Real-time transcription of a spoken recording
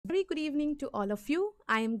Very good evening to all of you.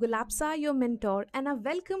 I am Gulabsa, your mentor, and I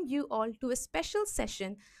welcome you all to a special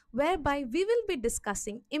session whereby we will be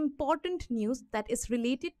discussing important news that is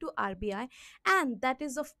related to RBI and that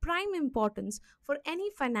is of prime importance for any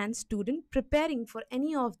finance student preparing for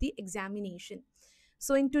any of the examination.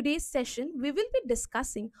 So in today's session, we will be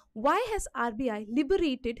discussing why has RBI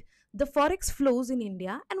liberated the forex flows in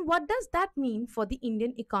India and what does that mean for the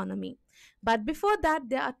Indian economy. But before that,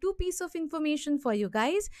 there are two pieces of information for you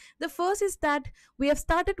guys. The first is that we have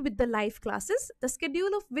started with the live classes, the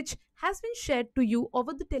schedule of which has been shared to you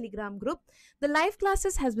over the Telegram group. The live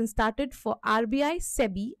classes has been started for RBI,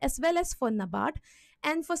 SEBI as well as for NABARD.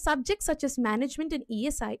 And for subjects such as management and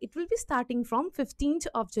ESI, it will be starting from 15th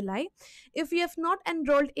of July. If you have not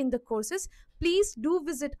enrolled in the courses, please do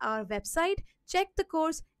visit our website, check the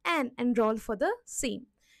course and enroll for the same.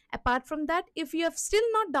 Apart from that, if you have still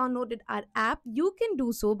not downloaded our app, you can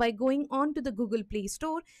do so by going on to the Google Play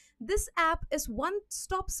Store. This app is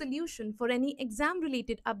one-stop solution for any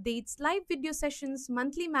exam-related updates, live video sessions,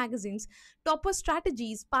 monthly magazines, topper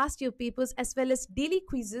strategies, past year papers, as well as daily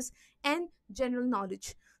quizzes and general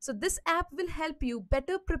knowledge. So this app will help you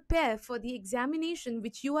better prepare for the examination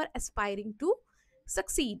which you are aspiring to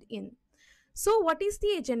succeed in. So, what is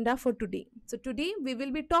the agenda for today? So, today we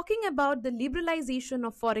will be talking about the liberalization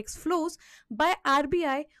of forex flows by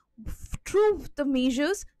RBI through the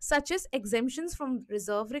measures such as exemptions from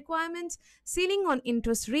reserve requirements, ceiling on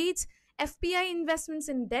interest rates, FPI investments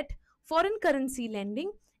in debt, foreign currency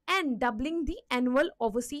lending, and doubling the annual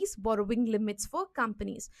overseas borrowing limits for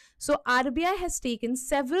companies. So, RBI has taken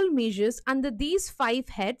several measures under these five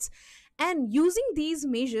heads, and using these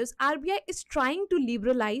measures, RBI is trying to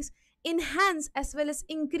liberalize, enhance as well as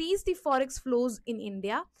increase the forex flows in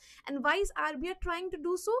India. And why is RBI trying to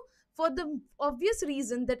do so? For the obvious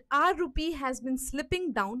reason that our rupee has been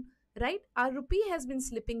slipping down, right? Our rupee has been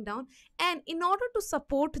slipping down, and in order to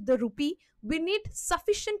support the rupee, we need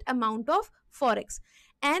sufficient amount of forex.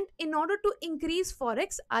 And in order to increase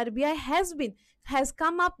forex, RBI has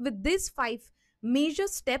come up with these five major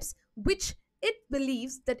steps which it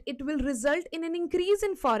believes that it will result in an increase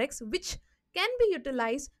in forex which can be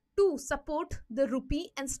utilized to support the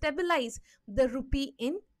rupee and stabilize the rupee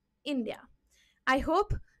in India. I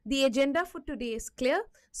hope the agenda for today is clear.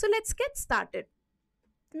 So let's get started.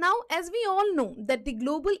 Now, as we all know that the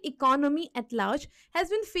global economy at large has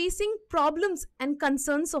been facing problems and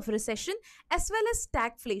concerns of recession as well as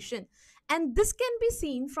stagflation. And this can be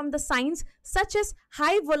seen from the signs such as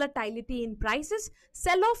high volatility in prices,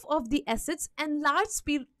 sell-off of the assets and large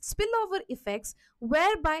spillover effects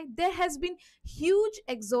whereby there has been huge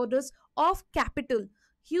exodus of capital,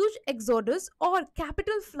 huge exodus or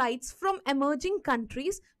capital flights from emerging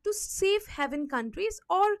countries to safe haven countries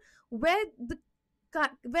or where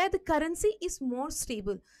the currency is more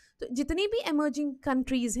stable. तो जितनी भी emerging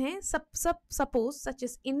countries हैं suppose such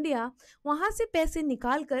as India, वहाँ से पैसे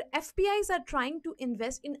निकाल कर FPIs are trying to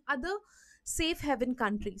invest in other safe haven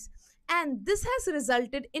countries, and this has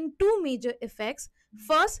resulted in two major effects.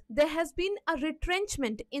 First, there has been a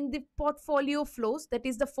retrenchment in the portfolio flows, that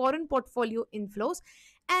is the foreign portfolio inflows,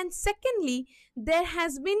 and secondly, there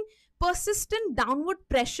has been persistent downward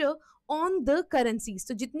pressure on the currencies.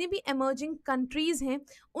 तो जितनी भी emerging countries हैं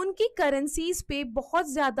उनकी currencies पे बहुत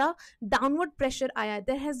ज़्यादा downward pressure आया है.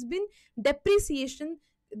 There has been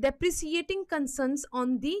depreciating concerns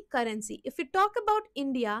on the currency. If we talk about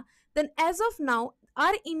India, then as of now,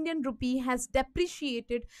 our Indian rupee has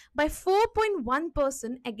depreciated by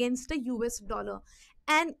 4.1% against the US dollar.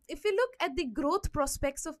 And if we look at the growth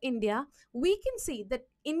prospects of India, we can see that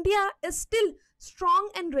India is still strong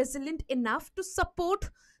and resilient enough to support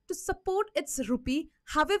its rupee.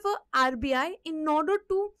 However, RBI, in order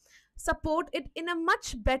to support it in a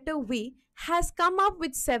much better way, has come up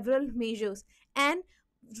with several measures. And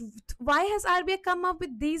why has RBI come up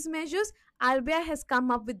with these measures? RBI has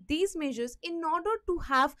come up with these measures in order to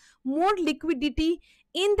have more liquidity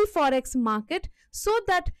in the forex market so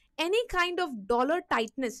that any kind of dollar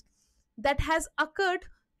tightness that has occurred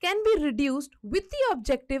can be reduced with the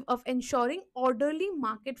objective of ensuring orderly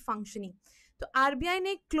market functioning. तो RBI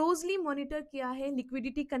ने closely monitor किया है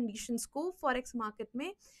liquidity conditions को forex market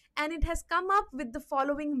में, and it has come up with the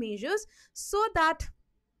following measures so that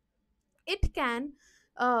it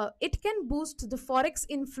can boost the forex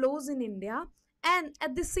inflows in India and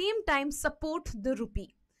at the same time support the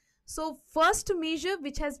rupee. So first measure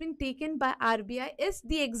which has been taken by RBI is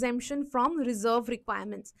the exemption from reserve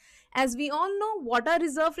requirements. As we all know, what are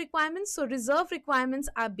reserve requirements? So reserve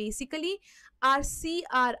requirements are basically our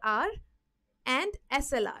CRR and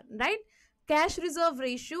SLR, right? cash reserve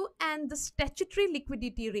ratio and the statutory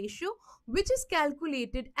liquidity ratio, which is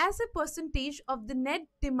calculated as a percentage of the net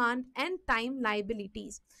demand and time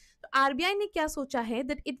liabilities. तो RBI ने क्या सोचा है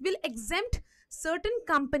that it will exempt certain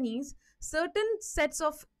companies, certain sets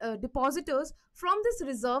of depositors from this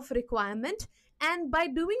reserve requirement, and by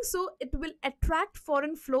doing so it will attract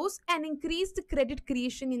foreign flows and increase the credit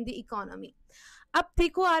creation in the economy. अब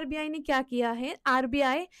देखो RBI ने क्या किया है.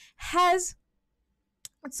 RBI has,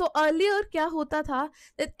 so earlier क्या होता था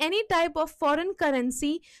that any type of foreign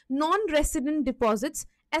currency non-resident deposits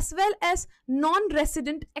as well as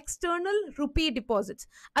non-resident external rupee deposits.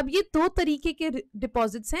 अब ये दो तरीके के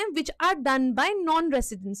deposits हैं which are done by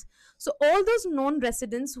non-residents. So all those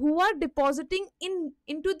non-residents who are depositing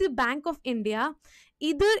into the Bank of India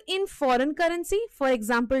either in foreign currency, for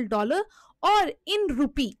example dollar, or in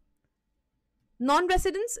rupee,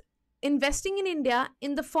 non-residents investing in India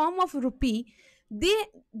in the form of rupee, they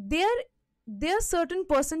their certain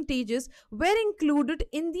percentages were included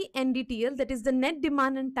in the NDTL, that is the net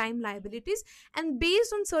demand and time liabilities, and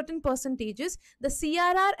based on certain percentages the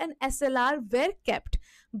CRR and SLR were kept.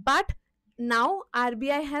 But now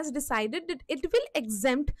RBI has decided that it will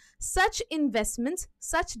exempt such investments,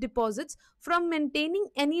 such deposits from maintaining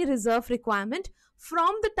any reserve requirement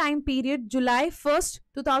from the time period July 1st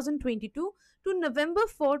 2022 to November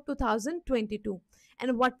 4, 2022.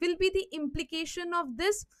 And what will be the implication of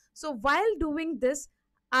this? So while doing this,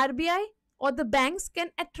 RBI or the banks can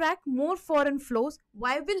attract more foreign flows.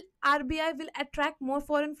 Why will RBI will attract more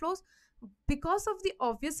foreign flows? Because of the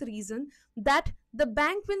obvious reason that the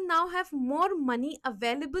bank will now have more money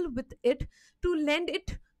available with it to lend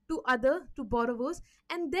it to borrowers,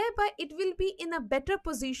 and thereby it will be in a better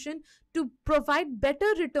position to provide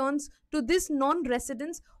better returns to these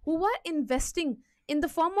non-residents who are investing in the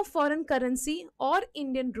form of foreign currency or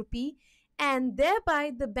Indian rupee, and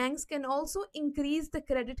thereby the banks can also increase the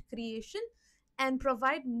credit creation and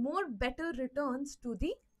provide more better returns to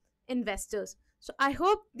the investors. So I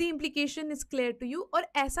hope the implication is clear to you. और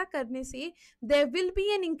ऐसा करने से there will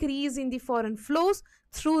be an increase in the foreign flows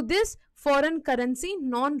through this foreign currency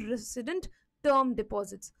non-resident term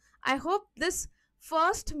deposits. I hope this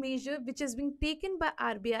first measure which has been taken by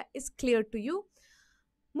RBI is clear to you.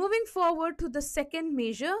 Moving forward to the second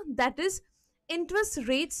measure, that is interest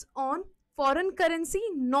rates on foreign currency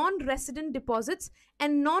non-resident deposits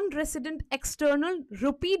and non-resident external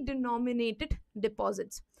rupee denominated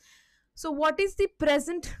deposits. So what is the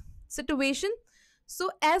present situation? So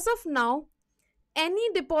as of now,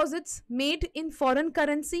 any deposits made in foreign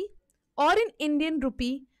currency or in Indian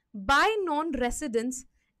rupee by non-residents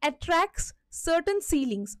attracts certain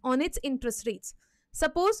ceilings on its interest rates.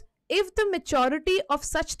 Suppose if the maturity of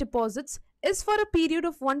such deposits is for a period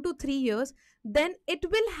of 1 to 3 years, then it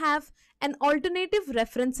will have an alternative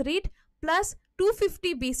reference rate plus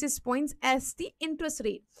 250 basis points as the interest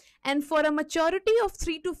rate. And for a maturity of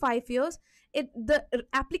 3 to 5 years, the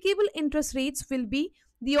applicable interest rates will be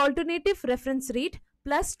the alternative reference rate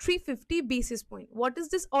plus 350 basis point. What is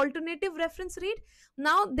this alternative reference rate?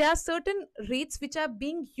 Now there are certain rates which are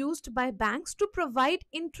being used by banks to provide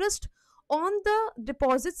interest on the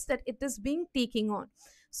deposits that it is being taking on.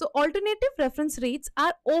 So alternative reference rates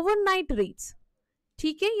are overnight rates.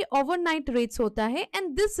 ठीक है, ये overnight rates होता है,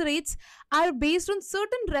 and these rates are based on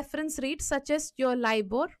certain reference rates such as your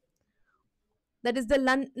LIBOR, that is the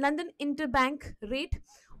London interbank rate,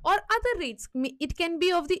 or other rates. It can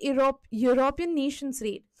be of the European nations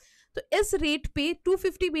rate. तो इस rate पे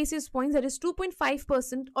 250 basis points, that is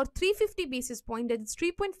 2.5%, और 350 basis point, that is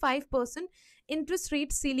 3.5% interest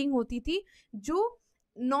rate ceiling होती थी जो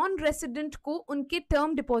non resident को उनके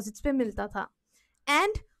term deposits पे मिलता था.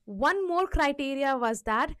 And one more criteria was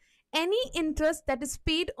that any interest that is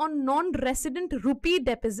paid on non-resident rupee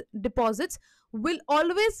deposits will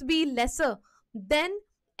always be lesser than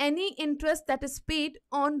any interest that is paid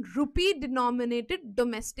on rupee denominated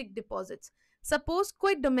domestic deposits. Suppose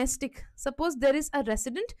quite domestic, suppose there is a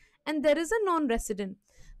resident and there is a non-resident.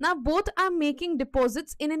 Now both are making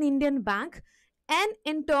deposits in an Indian bank and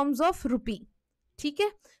in terms of rupee. ठीक है,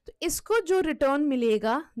 तो इसको जो return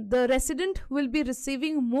मिलेगा, the resident will be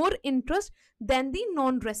receiving more interest than the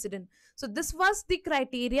non-resident. So this was the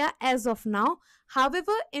criteria as of now.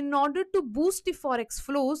 However, in order to boost the forex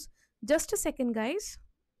flows, just a second guys,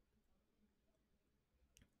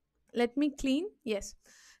 let me clean. Yes,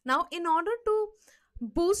 now in order to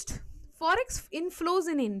boost forex inflows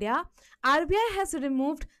in India, RBI has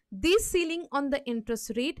removed this ceiling on the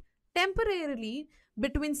interest rate temporarily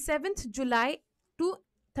between 7th July to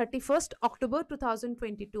 31st October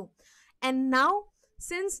 2022. And now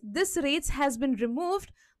since this rates has been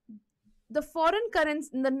removed, the foreign currency,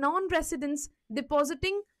 the non-residents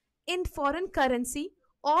depositing in foreign currency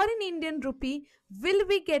or in Indian rupee will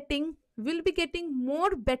be getting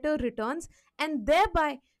more better returns, and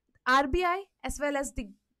thereby RBI as well as the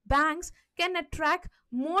banks can attract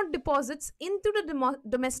more deposits into the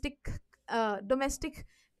domestic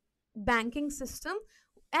banking system,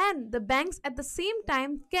 and the banks at the same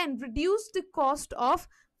time can reduce the cost of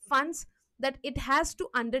funds that it has to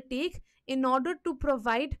undertake in order to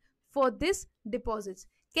provide for this deposits.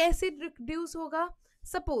 कैसे reduce होगा?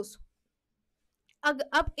 Suppose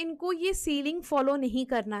अब इनको ये ceiling follow नहीं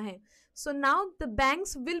करना है, so now the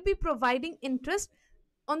banks will be providing interest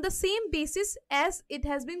on the same basis as it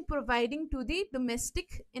has been providing to the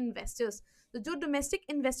domestic investors. तो जो डोमेस्टिक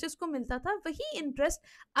इन्वेस्टर्स को मिलता था वही इंटरेस्ट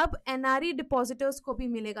अब एनआरई डिपॉजिटर्स को भी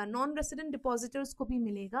मिलेगा, नॉन रेसिडेंट डिपॉजिटर्स को भी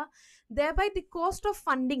मिलेगा. Thereby the cost of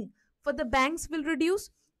funding for the banks will reduce,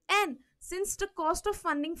 and since the cost of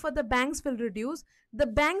funding for the banks will reduce, the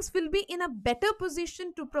banks will be in a better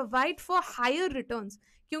position to provide for higher returns.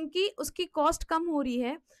 क्योंकि उसकी cost कम हो रही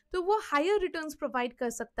है तो वो higher returns provide कर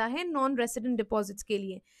सकता है नॉन रेसिडेंट डिपॉजिट्स के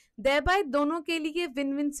लिए. देयरबाय दोनों के लिए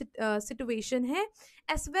विन विन सिचुएशन है,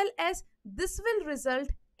 as well as this will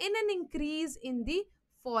result in an increase in the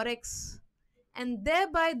forex, and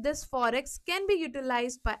thereby this forex can be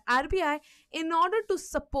utilized by RBI in order to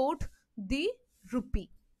support the rupee.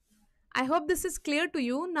 I hope this is clear to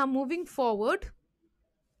you. Now moving forward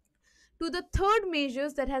to the third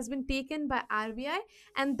measures that has been taken by RBI,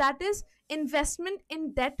 and that is investment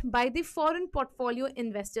in debt by the foreign portfolio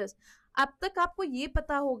investors. अब तक आपको ये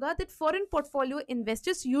पता होगा that foreign portfolio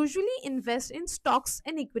investors usually invest in stocks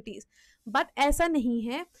and equities, but ऐसा नहीं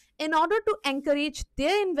है. In order to encourage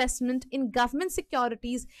their investment in government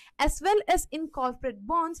securities as well as in corporate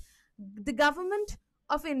bonds, the government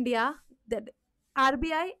of India, the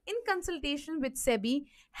RBI, in consultation with SEBI,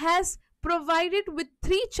 has provided with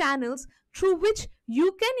 3 channels through which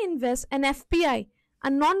you can invest. An FPI, a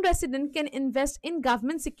non-resident, can invest in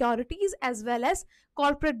government securities as well as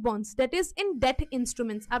corporate bonds, that is in debt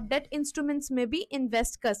instruments. आप debt instruments में भी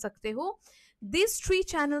invest कर सकते हो. These 3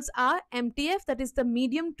 channels are MTF, that is the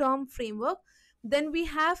medium term framework, then we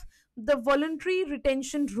have the voluntary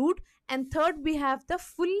retention route, and third we have the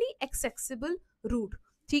fully accessible route.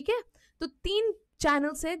 ठीक है, तो 3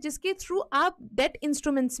 channels है जिसके थ्रू आप डेट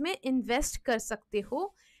इंस्ट्रूमेंट्स में इन्वेस्ट कर सकते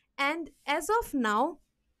हो. And as of now,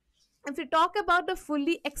 if we talk about the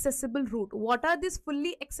fully accessible route, what are these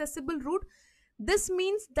fully accessible route? This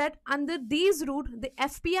means that under these route the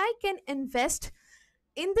FPI can invest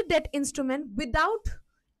in the debt instrument without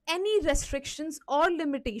any restrictions or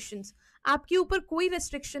limitations. आपके ऊपर कोई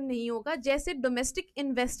restriction नहीं होगा. जैसे domestic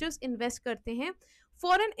investors invest करते हैं,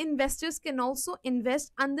 foreign investors can also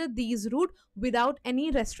invest under these route without any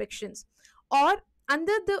restrictions. Or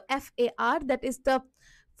under the FAR, that is the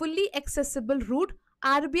fully accessible route,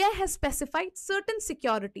 RBI has specified certain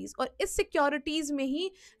securities, और इस securities में ही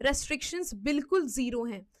restrictions बिल्कुल zero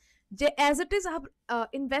हैं. As it is आप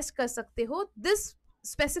invest कर सकते हो. This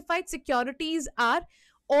specified securities are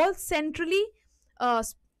all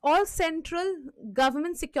central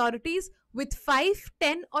government securities with 5,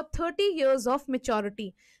 10 or 30 years of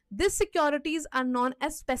maturity. These securities are known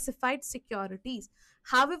as specified securities.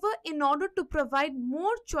 However, in order to provide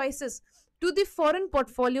more choices to the foreign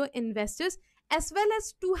portfolio investors as well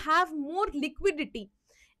as to have more liquidity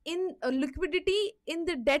in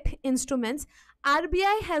the debt instruments,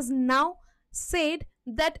 RBI has now said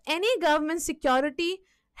that any government security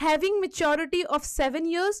having maturity of 7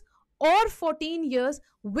 years or 14 years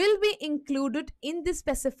will be included in the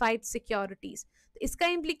specified securities. इसका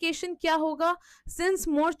implication क्या होगा? Since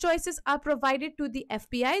more choices are provided to the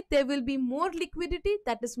FPI, there will be more liquidity,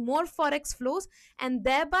 that is more forex flows, and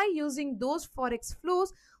thereby using those forex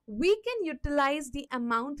flows we can utilize the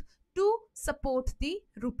amount to support the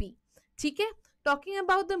rupee. ठीक है, talking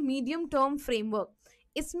about the medium term framework,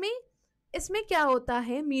 इसमें क्या होता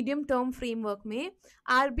है? Medium term framework में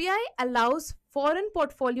RBI allows foreign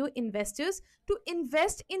portfolio investors to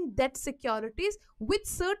invest in debt securities with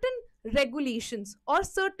certain regulations or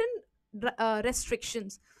certain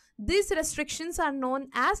restrictions. These restrictions are known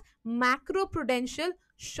as macro prudential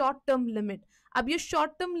short term limit. अब ये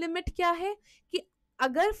short term limit क्या है कि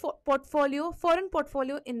अगर foreign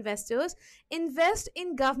portfolio investors invest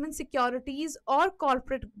in government securities or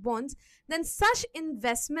corporate bonds, then such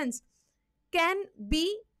investments can be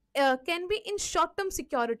in short term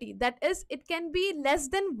security, that is it can be less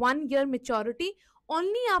than 1 year maturity,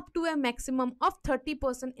 only up to a maximum of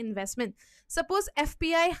 30% investment. Suppose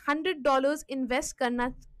FPI $100 invest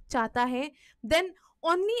करना चाहता है, then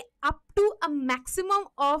only up to a maximum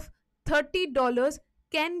of $30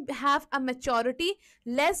 can have a maturity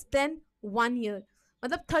less than 1 year.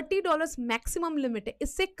 मतलब $30 maximum limit है,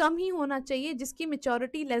 इससे कम ही होना चाहिए जिसकी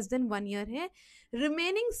maturity less than 1 year है.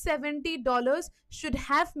 Remaining $70 should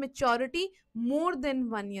have maturity more than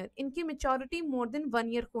 1 year. इनकी मेच्योरिटी मोर देन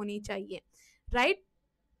 1 ईयर होनी चाहिए, right?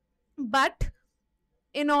 But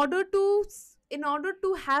in order to in order to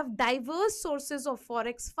have diverse sources of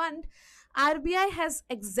forex fund, RBI has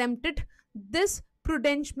exempted this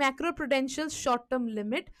macro prudential short term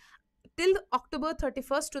limit till October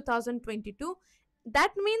 31st 2022.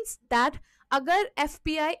 That means that अगर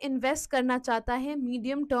FPI invest करना चाहता है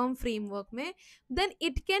medium term framework में, then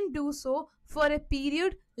it can do so for a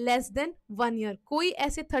period less than 1 year. कोई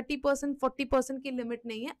ऐसे 30% 40% की limit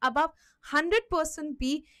नहीं है. अब आप 100%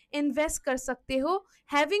 भी इन्वेस्ट कर सकते हो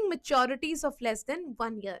having मैच्योरिटीज of less than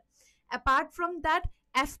 1 year. Apart from that,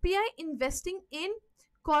 FPI investing in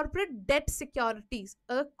corporate debt securities,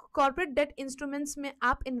 corporate debt instruments में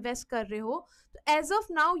आप इन्वेस्ट कर रहे हो, तो as of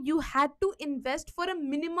now you had to invest for a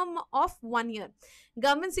minimum of 1 year.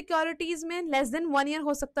 Government securities में less than 1 year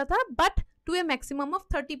हो सकता था, but to A maximum of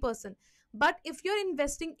 30%. But if you're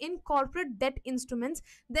investing in corporate debt instruments,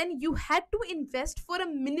 then you had to invest for a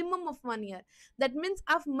minimum of 1 year. That means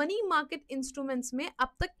आप money market instruments में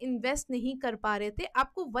अब तक invest नहीं कर पा रहे थे,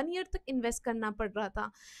 आपको 1 year तक invest करना पड़ रहा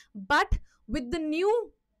था. But with the new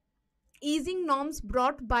easing norms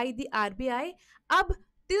brought by the RBI, अब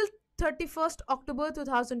till 31st October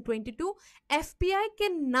 2022, FPI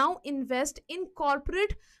can now invest in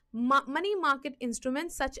corporate money market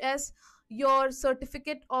instruments such as your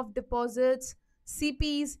certificate of deposits,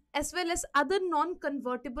 CPs, as well as other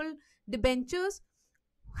non-convertible debentures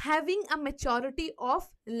having a maturity of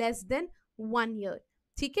less than 1 year.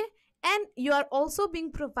 ठीक है? And you are also being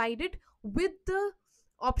provided with the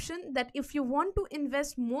option that if you want to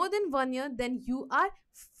invest more than 1 year, then you are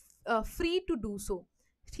free to do so.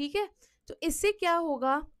 ठीक है? तो इससे क्या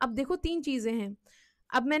होगा? अब देखो तीन चीजें हैं.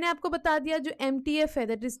 अब मैंने आपको बता दिया जो MTF है,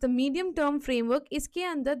 that is the medium term framework, इसके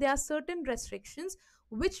अंदर there are certain restrictions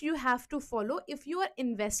which you have to follow if you are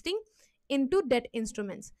investing into debt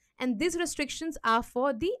instruments, and this restrictions are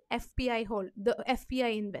for the FPI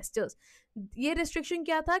investors. ये restriction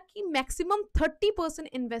क्या था कि maximum 30%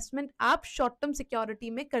 investment आप short term security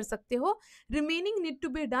में कर सकते हो, remaining need to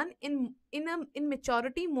be done in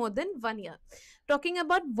maturity more than 1 year. Talking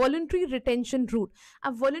about voluntary retention route.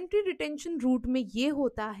 अब voluntary retention route में ये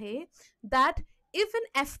होता है that if an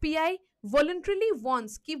FPI voluntarily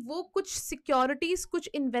wants कि वो कुछ securities, कुछ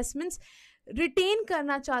investments retain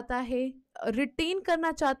करना चाहता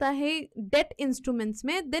है debt instruments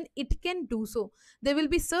में, then it can do so. There will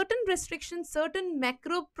be certain restrictions, certain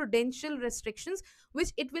macro prudential restrictions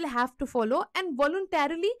which it will have to follow, and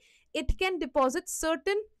voluntarily it can deposit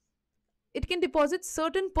certain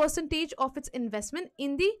percentage of its investment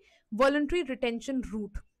in the voluntary retention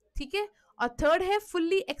route. ठीक है? और third है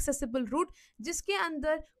fully accessible root, जिसके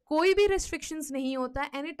अंदर कोई भी restrictions नहीं होता,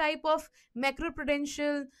 any type of macro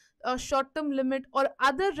prudential short term limit or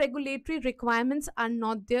other regulatory requirements are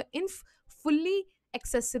not there in fully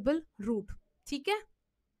accessible route. ठीक है?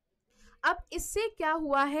 अब इससे क्या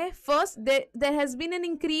हुआ है? First, there has been an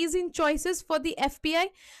increase in choices for the FPI.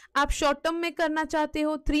 आप शॉर्ट टर्म में करना चाहते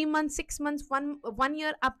हो 3 मंथ, 6 मंथ, 1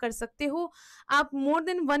 ईयर आप कर सकते हो, आप मोर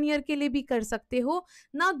देन 1 ईयर के लिए भी कर सकते हो.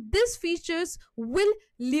 Now this features will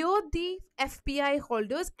lure the FPI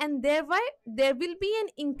holders, and thereby there will be an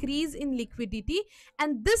increase in liquidity,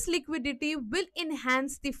 and this liquidity will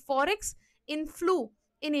enhance the forex inflow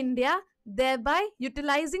in India. Thereby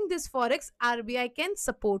utilizing this forex, RBI can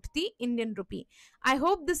support the Indian rupee. I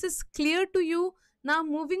hope this is clear to you. Now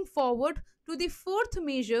moving forward to the fourth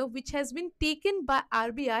measure which has been taken by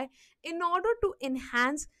RBI in order to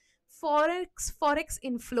enhance forex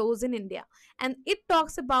inflows in India, and it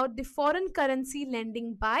talks about the foreign currency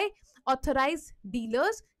lending by authorized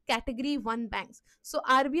dealers, category 1 banks. So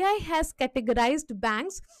RBI has categorized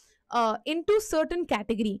banks into certain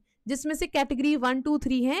category, जिसमें से category 1, 2,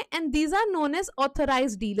 3 है, and these are known as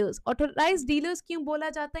authorised dealers. Authorised dealers क्यों बोला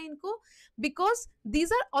जाता है इनको? Because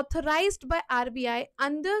these are authorised bye RBI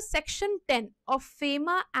under section 10 of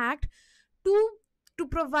FEMA act to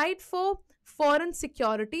provide for foreign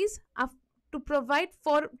securities, to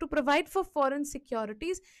provide for foreign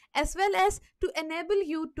securities, as well as to enable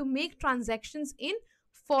you to make transactions in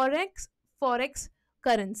forex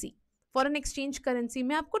currency. Foreign exchange currency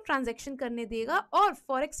में आपको transaction करने देगा और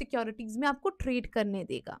forex securities में आपको trade करने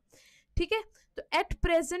देगा. ठीक है? तो एट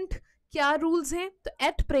प्रेजेंट क्या रूल्स हैं? तो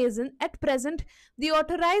at present the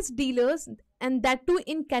authorised dealers, and that to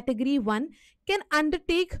in category 1, can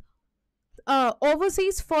undertake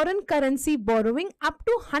overseas foreign currency borrowing up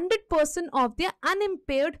to 100% of their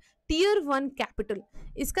unimpaired tier 1 capital.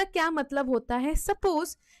 इसका क्या मतलब होता है?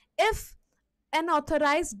 Suppose if an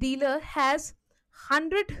authorized dealer has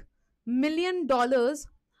 $100 million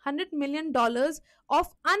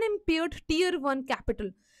of unimpaired tier 1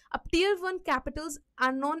 capital. Up tier 1 capitals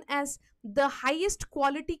are known as the highest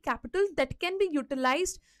quality capital that can be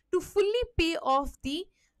utilized to fully pay off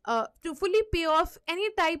any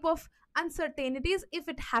type of uncertainties if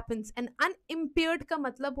it happens. And unimpaired ka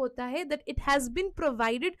matlab hota hai that it has been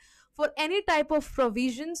provided for any type of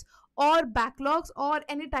provisions और backlogs और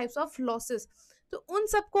any types of losses. तो उन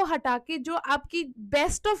सबको हटा के जो आपकी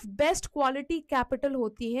best of best quality capital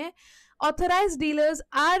होती है, authorised dealers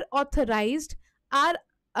are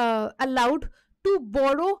allowed to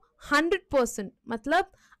borrow 100%.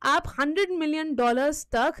 मतलब आप $100 million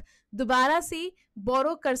तक दोबारा से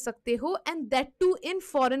बोरो कर सकते हो, and that to in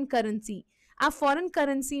foreign currency. आप फॉरेन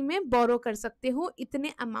करेंसी में बोरो कर सकते हो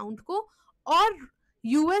इतने अमाउंट को, और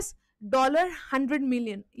यूएस $100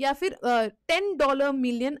 million या फिर $10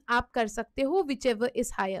 million आप कर सकते हो, विच एवर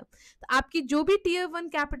इज हायर. तो आपकी जो भी टीयर 1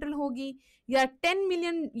 कैपिटल होगी या $10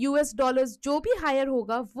 million जो भी हायर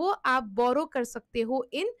होगा वो आप बोरो कर सकते हो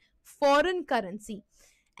in foreign currency.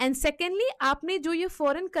 And secondly, आपने जो ये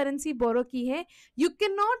फॉरेन करेंसी बोरो की है, you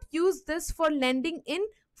can not use this for lending in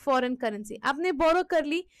foreign currency. आपने बोरो कर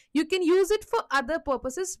ली, you can use it for other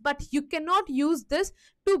purposes, but you can not use this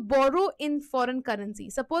to borrow in foreign currency.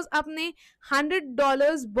 Suppose आपने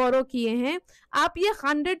 $100 बोरो किए हैं, आप ये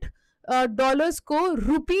 $100 को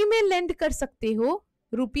रुपी में लेंड कर सकते हो.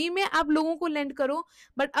 रुपी में आप लोगों को लेंड करो,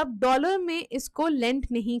 बट आप डॉलर में इसको लेंड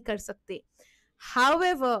नहीं कर सकते.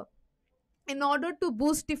 However, in order to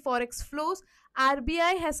boost the forex flows,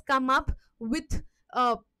 RBI has come up with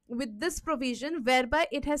this provision whereby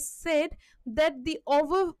it has said that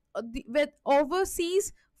with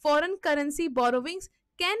overseas foreign currency borrowings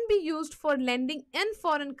can be used for lending in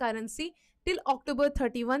foreign currency till October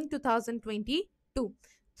 31, 2022.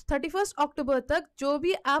 31 अक्टूबर तक जो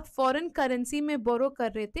भी आप foreign currency में बोरो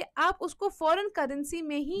कर रहे थे, आप उसको फॉरेन करेंसी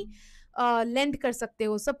में ही लेंड कर सकते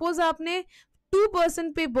हो. सपोज आपने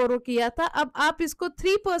 2% पे बोरो किया था, अब आप इसको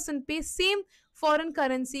 3% पे सेम फॉरेन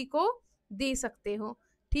करेंसी को दे सकते हो.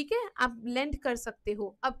 ठीक है, आप लेंड कर सकते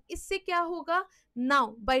हो. अब इससे क्या होगा?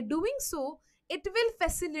 Now by doing so it will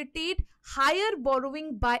facilitate higher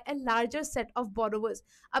borrowing by a larger set of borrowers.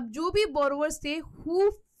 अब जो भी borrowers थे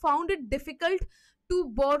who found it difficult to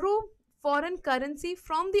borrow foreign currency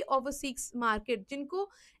from the overseas market, जिनको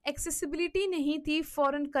accessibility नहीं थी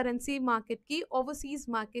foreign currency market की, overseas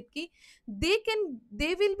market की,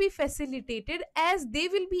 they will be facilitated as they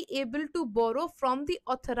will be able to borrow from the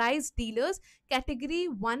authorized dealers category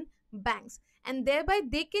 1 banks, and thereby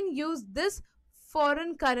they can use this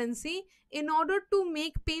foreign currency in order to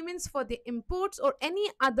make payments for the imports or any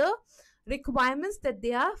other requirements that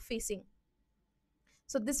they are facing.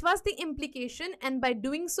 So this was the implication, and by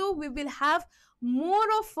doing so we will have more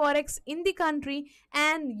of forex in the country,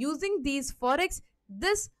 and using these forex,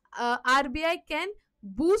 this RBI can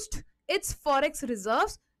boost its forex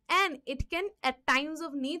reserves, and it can at times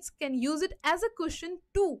of needs can use it as a cushion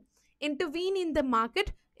to intervene in the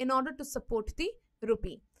market in order to support the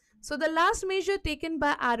rupee. So the last measure taken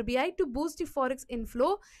by RBI to boost the forex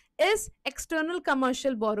inflow is external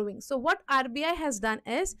commercial borrowing. So what RBI has done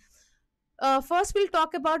is, first we'll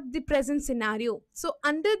talk about the present scenario. So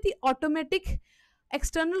under the automatic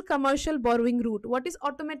external commercial borrowing route, what is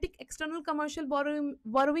automatic external commercial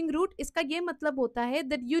borrowing route? इसका ये मतलब होता है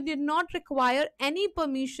that you did not require any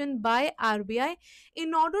permission by RBI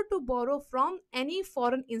in order to borrow from any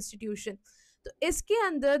foreign institution. तो इसके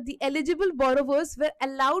अंदर the eligible borrowers were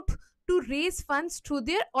allowed to raise funds through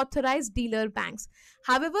their authorized dealer banks.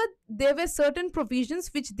 However, there were certain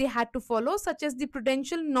provisions which they had to follow, such as the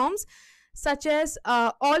prudential norms, such as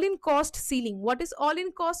all-in cost ceiling. What is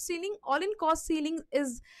all-in cost ceiling? All-in cost ceiling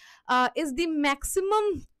is the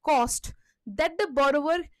maximum cost that the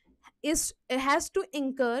borrower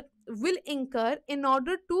will incur in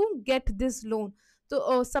order to get this loan.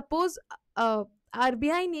 So suppose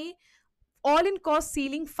RBI ने all in cost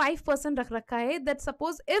ceiling 5% रख रखा है, that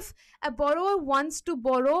suppose if a borrower wants to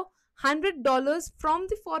borrow $100 from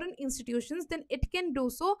the foreign institutions, then it can do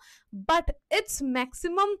so, but its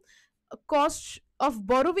maximum cost of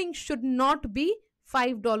borrowing should not be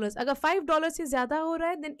 $5. अगर $5 से ज़्यादा हो रहा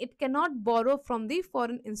है, then it cannot borrow from the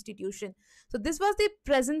foreign institution. So this was the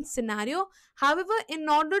present scenario. However, in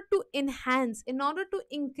order to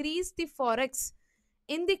increase the forex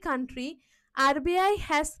in the country, RBI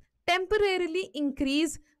has temporarily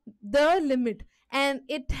increased the limit, and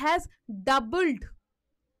it has doubled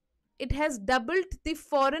it has doubled the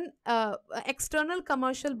foreign external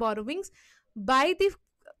commercial borrowings by the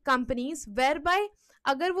companies, whereby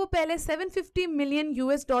अगर वो पहले 750 million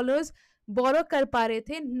US dollars borrow कर पा रहे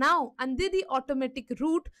थे, now under the automatic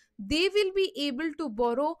route they will be able to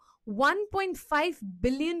borrow 1.5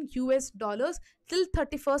 billion US dollars till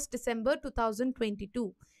 31st December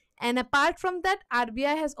 2022. And apart from that,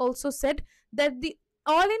 RBI has also said that the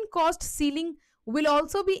all in cost ceiling will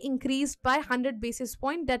also be increased by 100 basis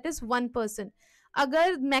point, that is 1%.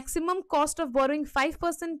 अगर maximum cost of borrowing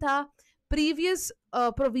 5% था previous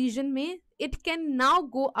provision में, it can now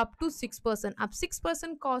go up to 6%. अब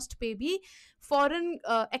 6% cost पे भी foreign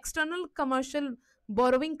external commercial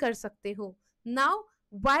borrowing कर सकते हो. Now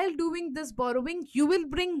while doing this borrowing you will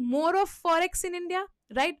bring more of forex in India,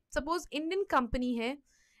 right? Suppose Indian company है,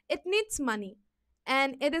 it needs money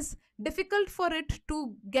and it is difficult for it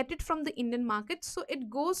to get it from the Indian market, so it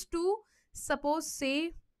goes to, suppose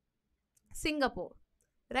say, Singapore,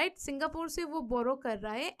 right? Singapore से वो borrow कर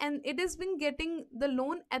रहा है and it has been getting the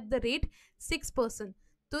loan at the rate 6%.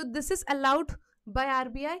 So this is allowed by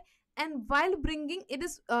RBI, and while bringing it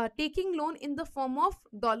is taking loan in the form of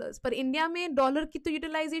dollars. पर India में dollar की तो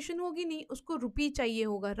utilisation होगी नहीं, उसको रुपी चाहिए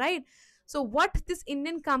होगा, right? So what this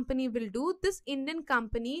Indian company will do, this Indian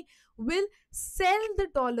company will sell the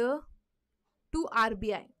dollar to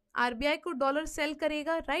RBI. RBI को डॉलर सेल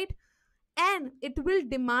करेगा, right? And it will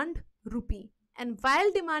demand rupee, and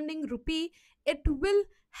while demanding rupee it will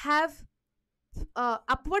have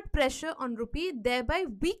upward pressure on rupee, thereby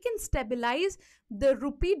we can stabilize the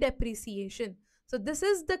rupee depreciation. So this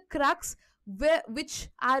is the crux which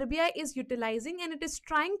RBI is utilizing, and it is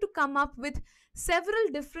trying to come up with several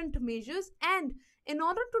different measures, and in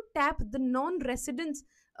order to tap the non-residents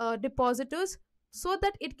depositors so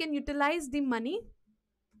that it can utilize the money,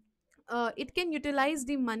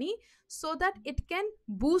 so that it can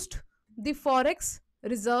boost the forex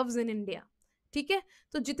reserves in India. ठीक है,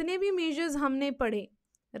 तो जितने भी measures हमने पढ़े,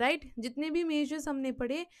 right, जितने भी measures हमने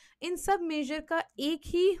पढ़े, इन सब मेजर का एक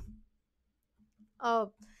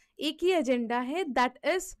ही एजेंडा है, दैट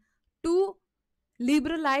इज टू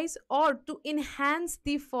लिबरलाइज और to enhance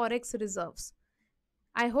the forex reserves.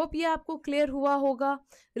 I hope ये आपको क्लियर हुआ होगा.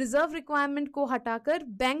 रिजर्व रिक्वायरमेंट को हटाकर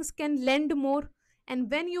banks can land more,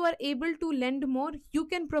 and when you are able to lend more you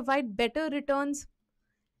can provide better returns,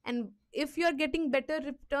 and if you are getting better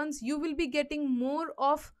returns you will be getting more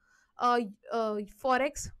of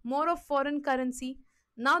forex, more of foreign currency.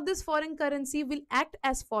 Now this foreign currency will act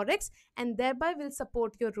as forex and thereby will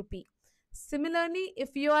support your rupee. Similarly,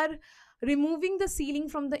 if you are removing the ceiling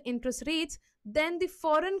from the interest rates, then the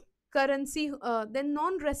foreign currency, then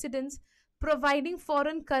non-residents providing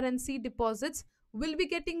foreign currency deposits will be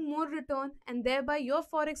getting more return, and thereby your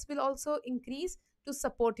forex will also increase to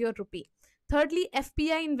support your rupee. Thirdly,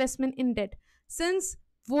 FPI investment in debt. Since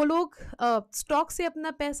वो लोग stock से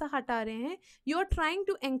अपना पैसा हटा रहे हैं, you are trying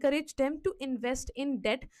to encourage them to invest in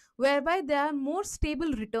debt whereby there are more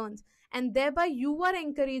stable returns, and thereby you are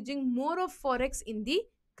encouraging more of forex in the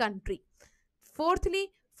country. Fourthly,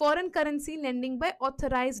 foreign currency lending by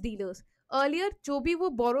authorized dealers. Earlier जो भी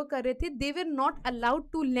वो borrow कर रहे थे, they were not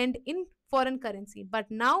allowed to lend in foreign currency, but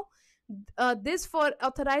now this for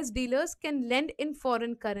authorized dealers can lend in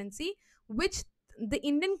foreign currency, which the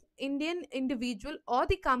Indian individual or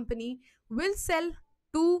the company will sell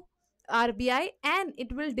to RBI, and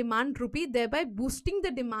it will demand rupee, thereby boosting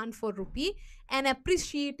the demand for rupee and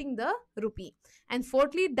appreciating the rupee. And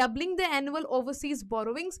fourthly, doubling the annual overseas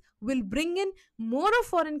borrowings will bring in more of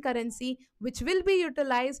foreign currency, which will be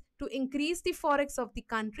utilized to increase the forex of the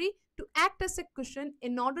country, to act as a cushion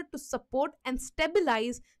in order to support and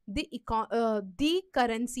stabilize the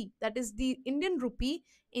currency, that is the Indian rupee,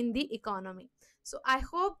 in the economy. So I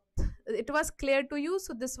hope it was clear to you.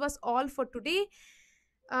 So this was all for today.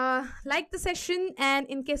 Like the session, and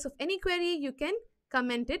in case of any query you can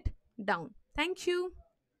comment it down. Thank you.